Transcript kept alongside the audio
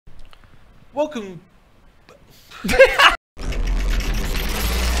Welcome.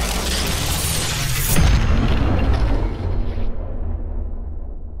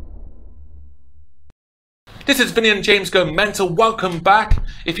 This is Vinnie and James Go Mental. Welcome back.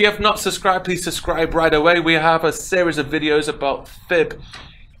 If you have not subscribed, please subscribe right away. We have a series of videos about FIB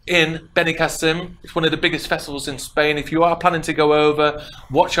in Benicassim. It's one of the biggest festivals in Spain. If you are planning to go over,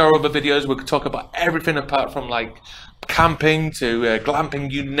 watch our other videos. We'll talk about everything apart from like camping to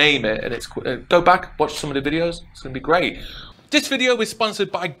glamping, you name it. And it's go back, watch some of the videos. It's going to be great. This video is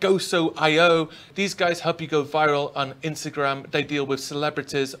sponsored by Goso.io. These guys help you go viral on Instagram. They deal with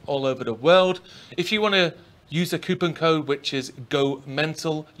celebrities all over the world. If you want to use a coupon code, which is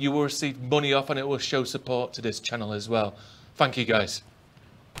GOMENTAL, you will receive money off and it will show support to this channel as well. Thank you guys.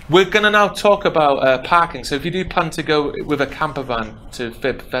 We're going to now talk about parking. So if you do plan to go with a camper van to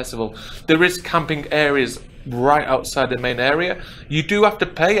FIB Festival, there is camping areas right outside the main area. You do have to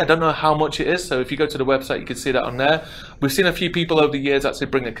pay. I don't know how much it is, so if you go to the website you can see that on there. We've seen a few people over the years actually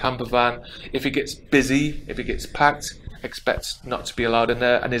bring a camper van. If it gets busy, if it gets packed, expect not to be allowed in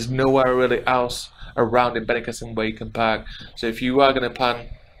there, and there's nowhere really else around in Benicassim where you can park. So if you are going to plan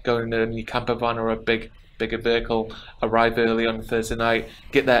going in your camper van or a bigger vehicle, arrive early on Thursday night,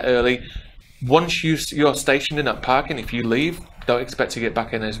 get there early. Once you're stationed in that parking, if you leave, don't expect to get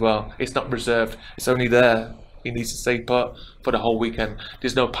back in as well. It's not reserved, it's only there. You need to stay put for the whole weekend.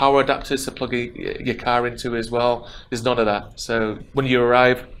 There's no power adapters to plug your car into as well. There's none of that. So when you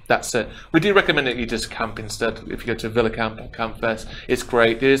arrive, that's it. We do recommend that you just camp instead. If you go to Villacamp or Campfest, it's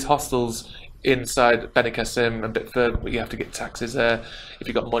great. There's hostels inside Benicassim a bit further, but you have to get taxis there. If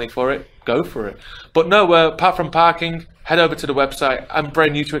you've got money for it, go for it. But no, apart from parking, head over to the website. I'm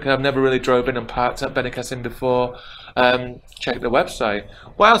brand new to it because I've never really drove in and parked at Benicassim before. Check the website.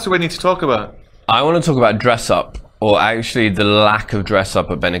 What else do we need to talk about? I want to talk about dress up, or actually the lack of dress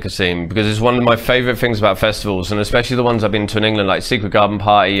up at Benicassim, because it's one of my favourite things about festivals, and especially the ones I've been to in England, like Secret Garden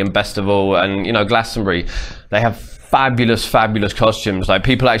Party and Festival and, you know, Glastonbury. They have fabulous costumes. Like,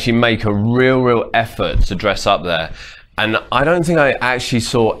 people actually make a real effort to dress up there, and I don't think I actually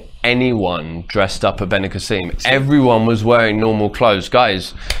saw anyone dressed up at Benicassim. Everyone was wearing normal clothes.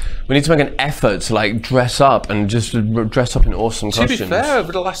 Guys, we need to make an effort to like dress up and just dress up in awesome costumes. To be fair,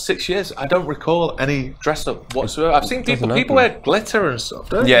 over the last 6 years, I don't recall any dressed up whatsoever. I've seen people wear glitter and stuff,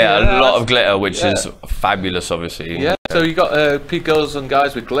 don't you? Yeah, a lot of glitter, which is fabulous, obviously. Yeah, so you got girls and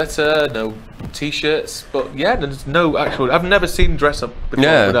guys with glitter, no t-shirts, but yeah, there's no actual. I've never seen dress up before.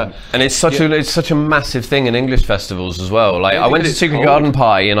 Yeah, and it's such a massive thing in English festivals as well. Like, I went to Secret Garden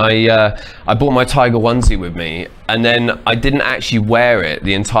Party and I bought my tiger onesie with me, and then I didn't actually wear it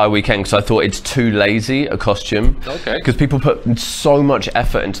the entire weekend because I thought it's too lazy a costume. Okay. Because people put so much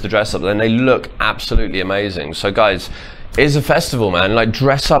effort into the dress up, and they look absolutely amazing. So guys, it's a festival, man. Like,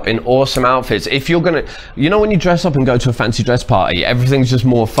 dress up in awesome outfits. If you're gonna, you know, when you dress up and go to a fancy dress party, everything's just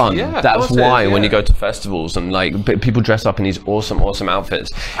more fun. Yeah, that's why when you go to festivals and like people dress up in these awesome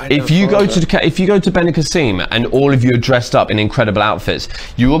outfits. If you go to Benicassim and all of you are dressed up in incredible outfits,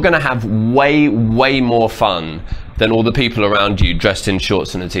 you are gonna have way more fun than all the people around you dressed in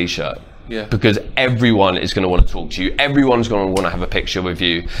shorts and a t-shirt. Yeah. Because everyone is going to want to talk to you. Everyone's going to want to have a picture with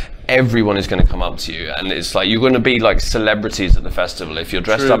you. Everyone is going to come up to you, and it's like you're going to be like celebrities at the festival if you're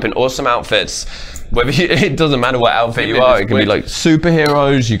dressed up in awesome outfits. Whether it doesn't matter what outfit you are, it can be like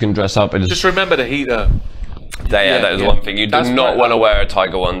superheroes. You can dress up. Just remember the heat, though. That is one thing. You do not want to wear a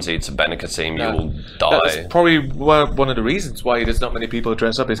tiger onesie to Benicassim. You will die. That's probably one of the reasons why there's not many people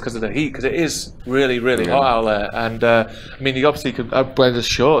dress up, is because of the heat, because it is really hot out there. And I mean, you obviously could wear the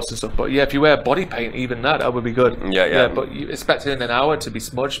shorts and stuff, but yeah, if you wear body paint, even that would be good. Yeah, but you expect it in an hour to be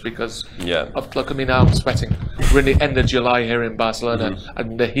smudged because look at me now, I'm sweating. We're in the end of July here in Barcelona,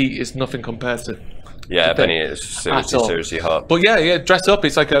 and the heat is nothing compared to. Yeah, Benny, it's seriously hot. But yeah, dress up.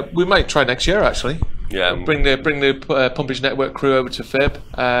 It's like we might try next year actually. Yeah, bring the Pumpage Network crew over to FIB,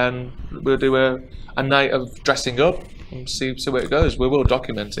 and we'll do a night of dressing up and see where it goes. We will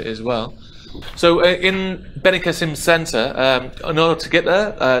document it as well. So in Benicassim Centre, in order to get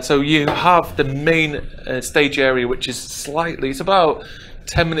there, so you have the main stage area, which is it's about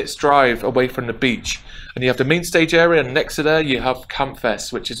 10 minutes drive away from the beach, and you have the main stage area, and next to there you have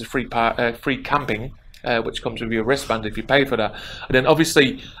Campfest, which is a free camping. Which comes with your wristband if you pay for that. And then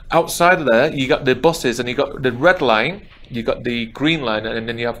obviously outside of there you got the buses, and you got the red line, you got the green line, and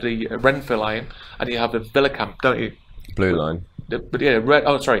then you have the Renfe line, and you have the Villacamp, don't you? Blue line. Red,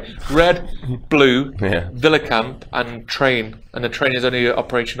 blue, Villacamp, and train. And the train is only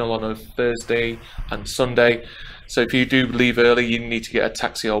operational on a Thursday and Sunday. So if you do leave early, you need to get a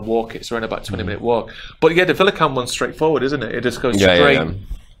taxi or walk. It's around about 20-minute walk. But yeah, the Villacamp one's straightforward, isn't it? It just goes straight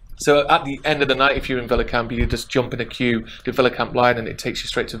So at the end of the night, if you're in Villacamp, you just jump in a queue, the Villacamp line, and it takes you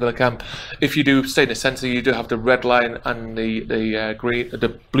straight to Villacamp. If you do stay in the centre, you do have the red line and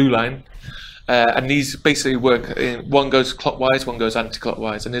the blue line. And these basically work in, one goes clockwise, one goes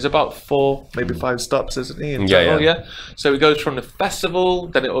anti-clockwise, and there's about 4, maybe 5 stops, isn't he? In total, yeah. So it goes from the festival,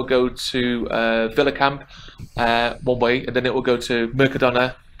 then it will go to Villacamp one way, and then it will go to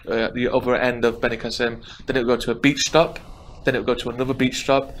Mercadona, the other end of Benicassim. Then it will go to a beach stop, then it will go to another beach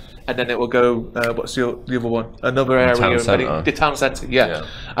stop, and then it will go, what's the other one? Another area, the town centre, yeah.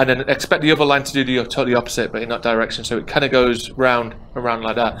 And then expect the other line to do the totally opposite, but in that direction. So it kind of goes round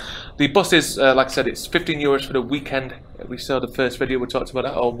like that. The buses, like I said, it's 15 euros for the weekend. We saw the first video, we talked about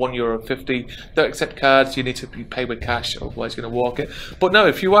that, or €1.50. Don't accept cards, you need to be paid with cash, otherwise you're going to walk it. But no,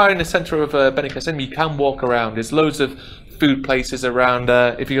 if you are in the centre of Benicassim, you can walk around. There's loads of food places around.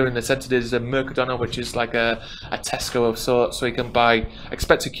 If you're in the centre, there's a Mercadona, which is like a Tesco of sorts, so you can buy.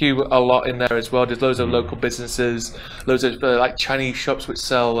 Expect to queue a lot in there as well. There's loads of local businesses, loads of like Chinese shops which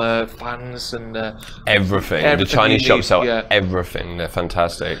sell fans and everything. The Chinese shops sell everything. They're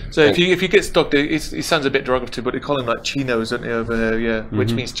fantastic. So if you get stuck, it sounds a bit derogatory, but they call them like chinos, don't they, over here,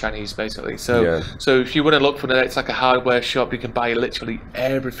 which means Chinese basically. So so if you want to look for that, it's like a hardware shop. You can buy literally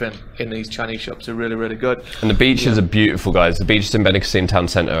everything in these Chinese shops. They're really, really good. And the beaches are beautiful, guys. The beaches in Benicassim town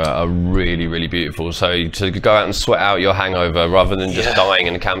centre are really, really beautiful. So to go out and sweat out your hangover rather than just dying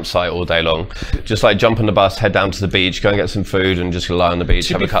in a campsite all day long, just like jump on the bus, head down to the beach, go and get some food, and just lie on the beach,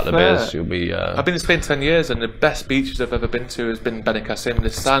 have a couple of beers. You'll be. I've been in Spain 10 years, and the best beaches I've ever been to has been Benicassim. The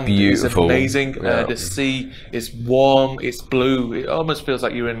sand is amazing. The sea is warm. It's blue. It almost feels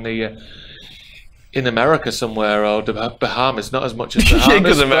like you're in America somewhere, or the Bahamas. Not as much as Bahamas.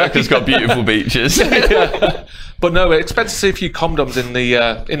 Because America's got beautiful beaches. But no, expect to see a few condoms in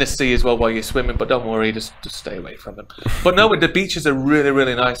the sea as well while you're swimming. But don't worry, just stay away from them. But no, the beaches are really,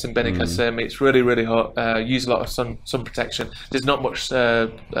 really nice in Benicassim. It's really, really hot. Use a lot of sun protection. There's not much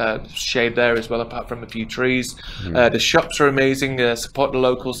shade there as well, apart from a few trees. The shops are amazing. Support the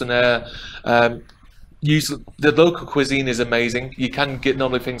locals in there. Use the local cuisine is amazing. You can get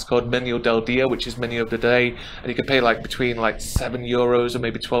normally things called menu del dia, which is menu of the day, and you can pay like between like €7 or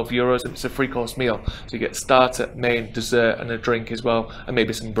maybe €12, and it's a 3-course meal. So you get starter, main, dessert, and a drink as well, and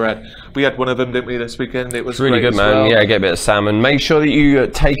maybe some bread. We had one of them, didn't we, this weekend? It was really great good, man. Well. Yeah, get a bit of salmon. Make sure that you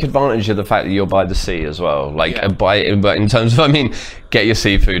take advantage of the fact that you're by the sea as well. Like but in terms of, I mean, get your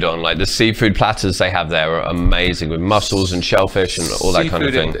seafood on. Like the seafood platters they have there are amazing with mussels and shellfish and all that kind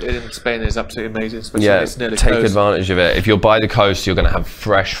of thing. In Spain is absolutely amazing, especially it's near the take coast. Advantage of it. If you're by the coast, you're going to have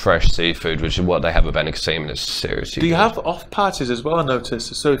fresh seafood, which is what they have at Benicassim, and it's seriously Do you have off parties as well, I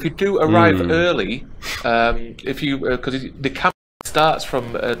noticed? So if you do arrive early, if you because the camp starts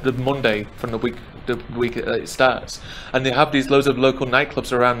from the Monday from the week it starts, and they have these loads of local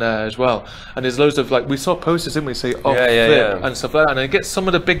nightclubs around there as well, and there's loads of, like, we saw posters, didn't we, say FIB and stuff like that, and it gets some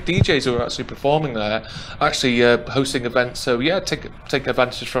of the big DJs who are actually performing there, actually hosting events. So yeah, take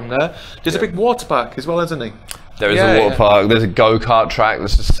advantage from there. There's a big water park as well, isn't there? There is a water park. There's a go-kart track.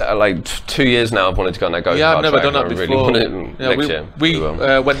 This is like 2 years now I've wanted to go on that go-kart track. Yeah, I've never done that before. We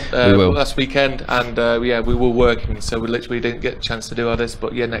went last weekend, and we were working, so we literally didn't get a chance to do all this.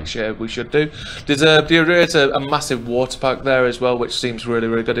 But yeah, next year we should do. There's a massive water park there as well, which seems really,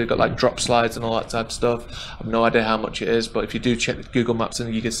 really good. They've got like drop slides and all that type of stuff. I have no idea how much it is, but if you do check Google Maps,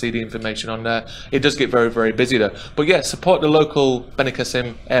 and you can see the information on there. It does get very, very busy though. But yeah, support the local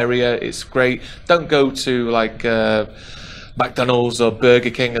Benicassim area. It's great. Don't go to like McDonald's or Burger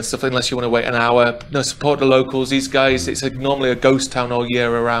King and stuff unless you want to wait an hour. No, support the locals. These guys, it's normally a ghost town all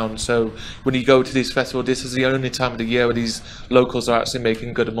year around. So when you go to these festivals, this is the only time of the year where these locals are actually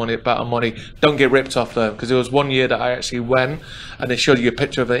making good money, better money. Don't get ripped off though, because there was one year that I actually went, and they showed you a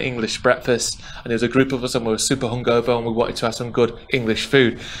picture of an English breakfast, and there was a group of us, and we were super hungover, and we wanted to have some good English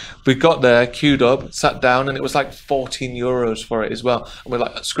food. We got there, queued up, sat down, and it was like €14 for it as well. And we're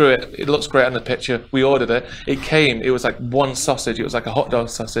like, screw it, it looks great on the picture. We ordered it. It came, it was like one sausage, it was like a hot dog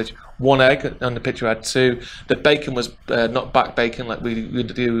sausage, one egg, and the picture had 2. The bacon was not back bacon like we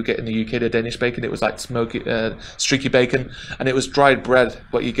get in the UK, the Danish bacon. It was like smoky, streaky bacon, and it was dried bread,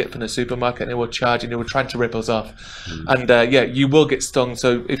 what you get from the supermarket, and they were trying to rip us off. And yeah, you will get stung.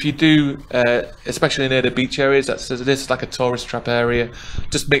 So if you do, especially near the beach areas, this is like a tourist trap area,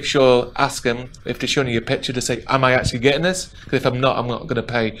 just make sure, ask them if they're showing you a picture to say, am I actually getting this? Because if I'm not going to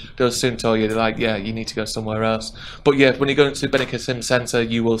pay. They'll soon tell you, they're like, yeah, you need to go somewhere else. But yeah, when you go into Benicassim Centre,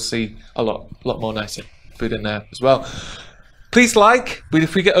 you will see a lot more nicer food in there as well. Please like.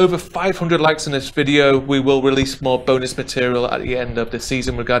 If we get over 500 likes on this video, we will release more bonus material at the end of the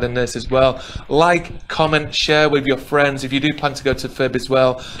season regarding this as well. Like, comment, share with your friends. If you do plan to go to FIB as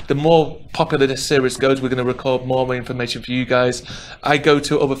well, the more popular this series goes, we're going to record more information for you guys. I go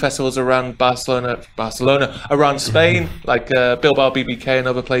to other festivals around Barcelona, around Spain, like Bilbao, BBK, and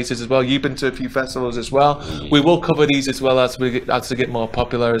other places as well. You've been to a few festivals as well. We will cover these as well as they get more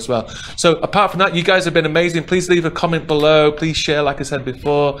popular as well. So apart from that, you guys have been amazing. Please leave a comment below. Please share, like I said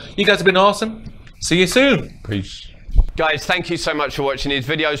before. You guys have been awesome. See you soon. Peace. Guys, thank you so much for watching these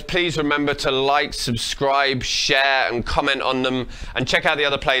videos. Please remember to like, subscribe, share, and comment on them. And check out the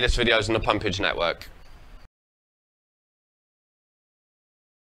other playlist videos on the Pumpage Network.